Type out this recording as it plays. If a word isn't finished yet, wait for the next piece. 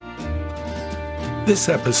This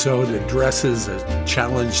episode addresses a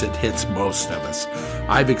challenge that hits most of us.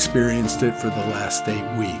 I've experienced it for the last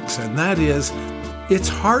 8 weeks, and that is, it's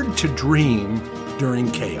hard to dream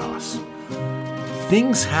during chaos.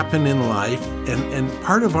 Things happen in life, and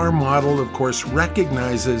part of our model, of course,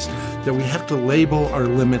 recognizes that we have to label our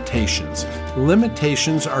limitations.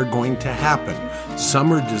 Limitations are going to happen.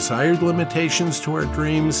 Some are desired limitations to our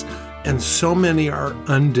dreams, and so many are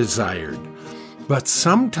undesired. But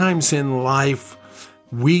sometimes in life,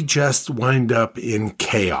 we just wind up in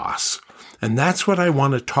chaos. And that's what I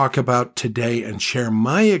want to talk about today and share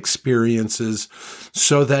my experiences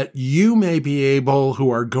so that you may be able,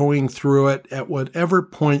 who are going through it at whatever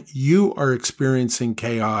point you are experiencing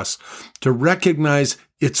chaos, to recognize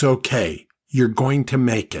it's okay. You're going to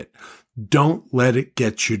make it. Don't let it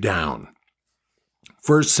get you down.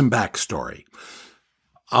 First, some backstory.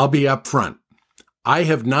 I'll be upfront. I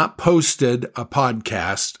have not posted a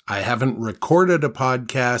podcast. I haven't recorded a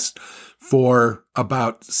podcast for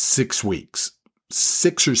about 6 weeks,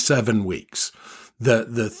 6 or 7 weeks.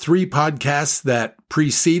 The 3 podcasts that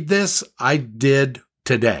precede this, I did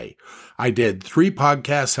today. I did 3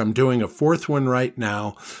 podcasts. I'm doing a 4th one right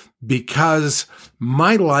now because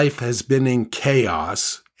my life has been in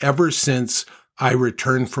chaos ever since I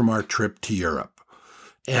returned from our trip to Europe.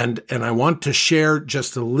 And I want to share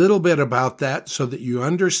just a little bit about that so that you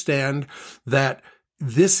understand that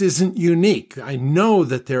this isn't unique. I know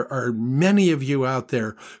that there are many of you out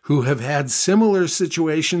there who have had similar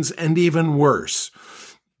situations and even worse.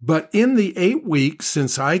 But in the 8 weeks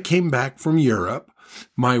since I came back from Europe,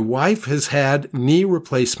 my wife has had knee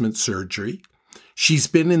replacement surgery. She's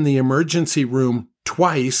been in the emergency room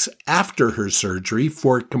twice after her surgery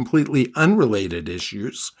for completely unrelated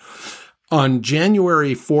issues. On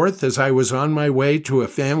January 4th, as I was on my way to a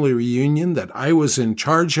family reunion that I was in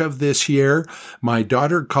charge of this year, my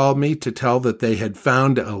daughter called me to tell that they had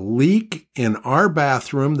found a leak in our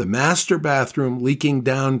bathroom, the master bathroom, leaking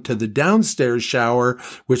down to the downstairs shower,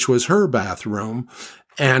 which was her bathroom.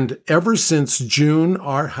 And ever since June,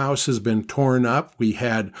 our house has been torn up. We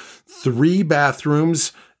had 3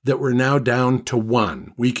 bathrooms that were now down to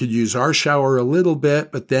 1. We could use our shower a little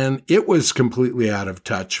bit, but then it was completely out of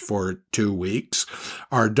touch for 2 weeks.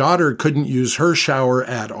 Our daughter couldn't use her shower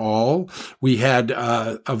at all. We had,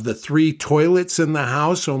 of the 3 toilets in the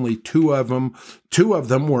house, only 2 of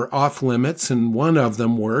them were off limits and 1 of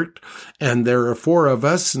them worked. And there are 4 of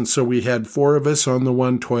us. And so we had 4 of us on the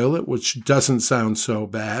 1 toilet, which doesn't sound so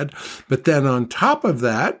bad. But then on top of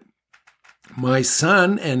that, my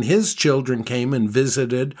son and his children came and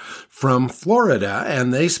visited from Florida,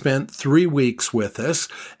 and they spent 3 weeks with us.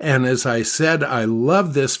 And as I said, I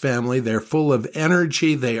love this family. They're full of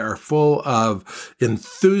energy. They are full of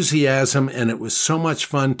enthusiasm. And it was so much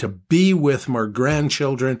fun to be with my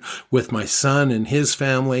grandchildren, with my son and his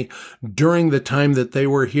family. During the time that they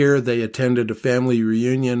were here, they attended a family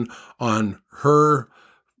reunion on her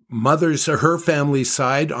family's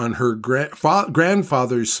side, on her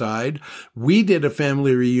grandfather's side. We did a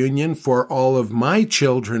family reunion for all of my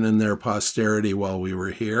children and their posterity while we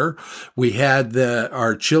were here. We had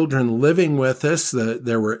our children living with us.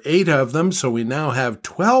 There were 8 of them, so we now have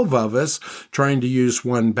 12 of us trying to use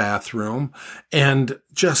 1 bathroom. And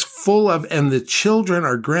just full of, and the children,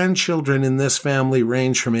 our grandchildren in this family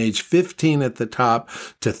range from age 15 at the top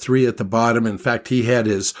to 3 at the bottom. In fact, he had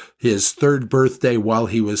his 3rd birthday while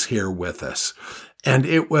he was here with us. And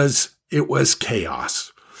it was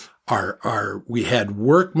chaos. We had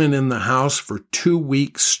workmen in the house for 2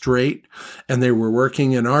 weeks straight, and they were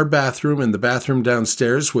working in our bathroom and the bathroom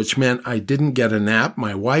downstairs, which meant I didn't get a nap.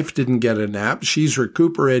 My wife didn't get a nap. She's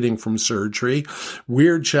recuperating from surgery.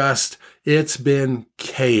 It's been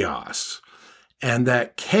chaos. And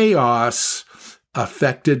that chaos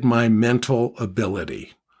affected my mental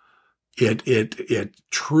ability. It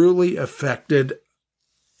truly affected,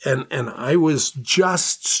 and I was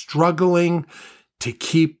just struggling to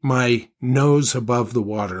keep my nose above the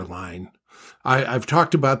waterline. I've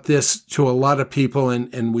talked about this to a lot of people,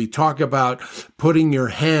 and we talk about putting your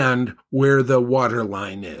hand where the water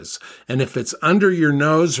line is. And if it's under your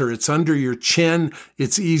nose or it's under your chin,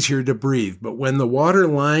 it's easier to breathe. But when the water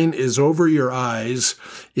line is over your eyes,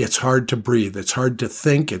 it's hard to breathe. It's hard to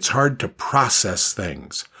think. It's hard to process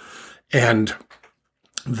things. And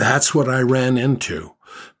that's what I ran into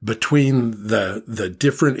between the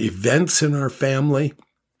different events in our family,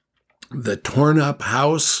 the torn up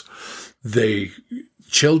house, the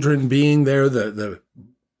children being there, the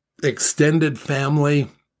extended family.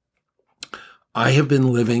 I have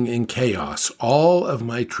been living in chaos. All of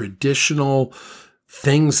my traditional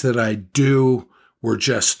things that I do were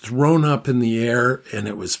just thrown up in the air, and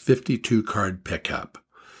it was 52 card pickup.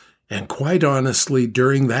 And quite honestly,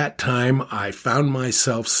 during that time, I found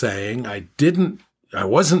myself saying I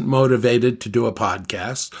wasn't motivated to do a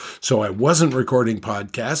podcast, so I wasn't recording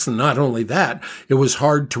podcasts. And not only that, it was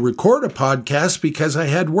hard to record a podcast because I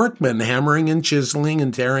had workmen hammering and chiseling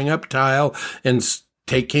and tearing up tile and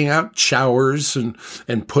taking out showers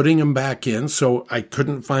and putting them back in. So I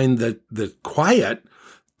couldn't find the quiet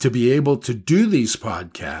to be able to do these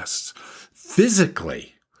podcasts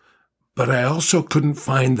physically, but I also couldn't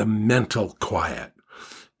find the mental quiet.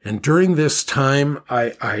 And during this time,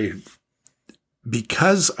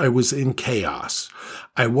 because I was in chaos,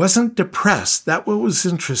 I wasn't depressed. That was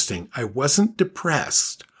interesting. I wasn't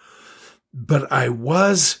depressed, but I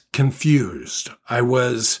was confused. I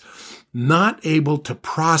was not able to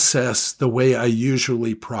process the way I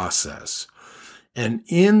usually process. And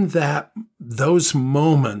in those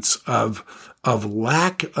moments of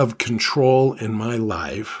lack of control in my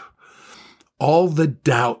life, all the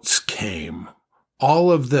doubts came.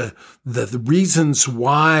 All of the reasons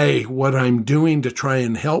why what I'm doing to try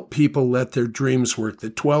and help people let their dreams work, the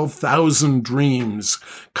 12,000 dreams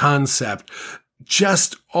concept,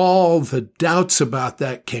 just all the doubts about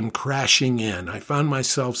that came crashing in. I found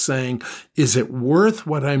myself saying, is it worth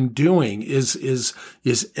what I'm doing? Is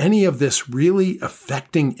any of this really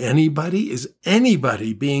affecting anybody? Is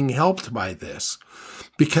anybody being helped by this?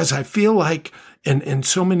 Because I feel like, and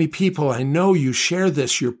so many people, I know you share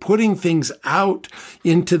this, you're putting things out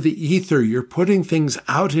into the ether, you're putting things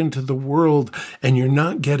out into the world, and you're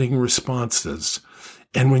not getting responses.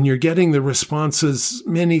 And when you're getting the responses,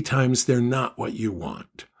 many times they're not what you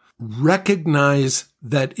want. Recognize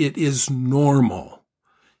that it is normal.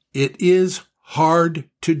 It is hard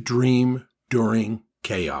to dream during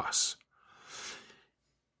chaos.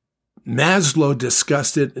 Maslow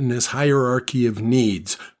discussed it in his hierarchy of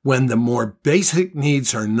needs. When the more basic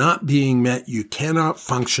needs are not being met, you cannot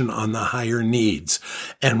function on the higher needs.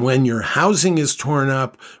 And when your housing is torn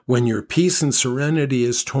up, when your peace and serenity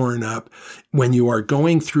is torn up, when you are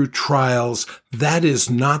going through trials, that is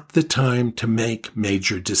not the time to make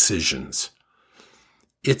major decisions.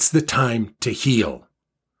 It's the time to heal.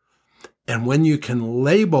 And when you can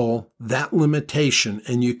label that limitation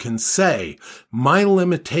and you can say, my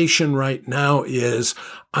limitation right now is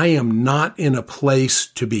I am not in a place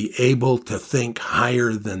to be able to think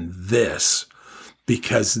higher than this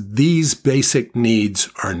because these basic needs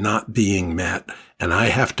are not being met and I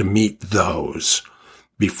have to meet those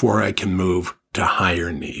before I can move to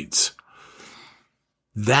higher needs.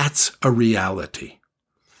 That's a reality.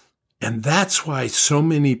 And that's why so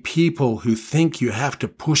many people who think you have to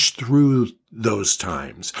push through those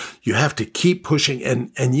times, you have to keep pushing.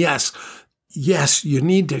 And yes, you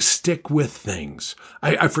need to stick with things.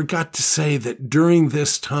 I forgot to say that during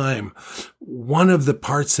this time, one of the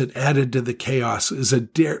parts that added to the chaos is a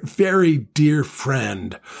very dear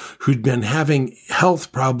friend who'd been having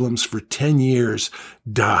health problems for 10 years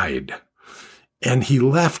died. And he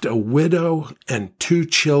left a widow and 2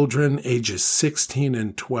 children, ages 16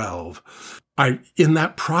 and 12. In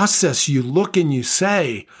that process, you look and you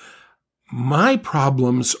say, my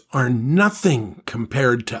problems are nothing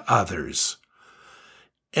compared to others.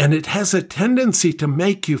 And it has a tendency to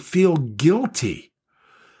make you feel guilty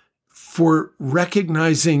for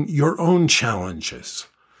recognizing your own challenges.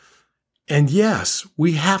 And yes,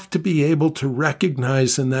 we have to be able to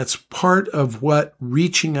recognize, and that's part of what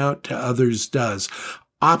reaching out to others does.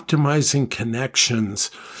 Optimizing connections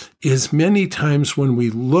is many times when we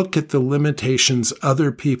look at the limitations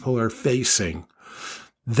other people are facing,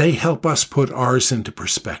 they help us put ours into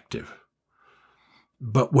perspective.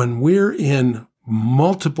 But when we're in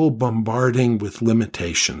multiple bombarding with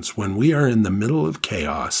limitations, when we are in the middle of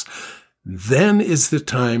chaos, then is the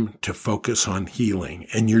time to focus on healing.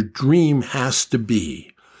 And your dream has to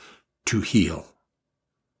be to heal,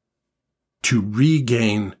 to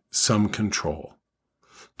regain some control,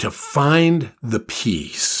 to find the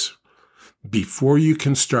peace before you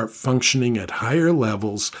can start functioning at higher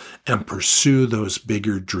levels and pursue those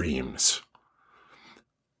bigger dreams.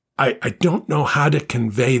 I don't know how to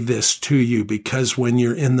convey this to you because when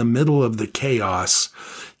you're in the middle of the chaos,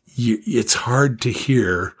 it's hard to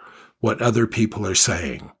hear what other people are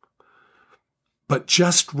saying. But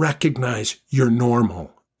just recognize you're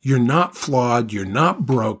normal. You're not flawed. You're not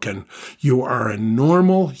broken. You are a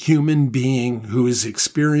normal human being who is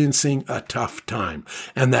experiencing a tough time.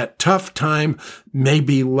 And that tough time may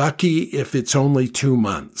be lucky if it's only 2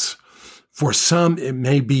 months. For some, it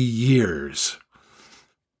may be years.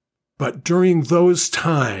 But during those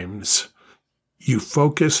times, you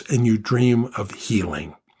focus and you dream of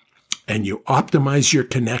healing. and you optimize your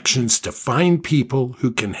connections to find people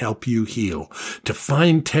who can help you heal, to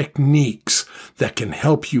find techniques that can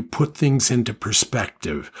help you put things into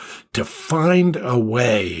perspective, to find a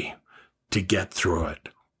way to get through it.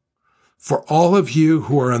 For all of you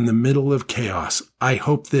who are in the middle of chaos, I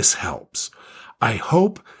hope this helps. I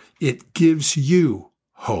hope it gives you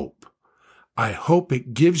hope. I hope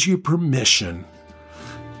it gives you permission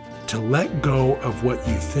to let go of what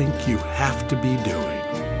you think you have to be doing,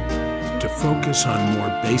 to focus on more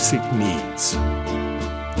basic needs,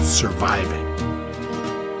 surviving.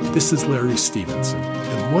 This is Larry Stevenson,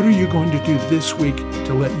 and what are you going to do this week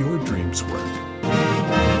to let your dreams work?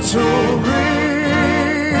 To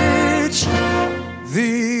reach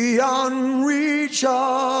the unreachable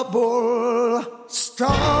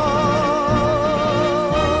star.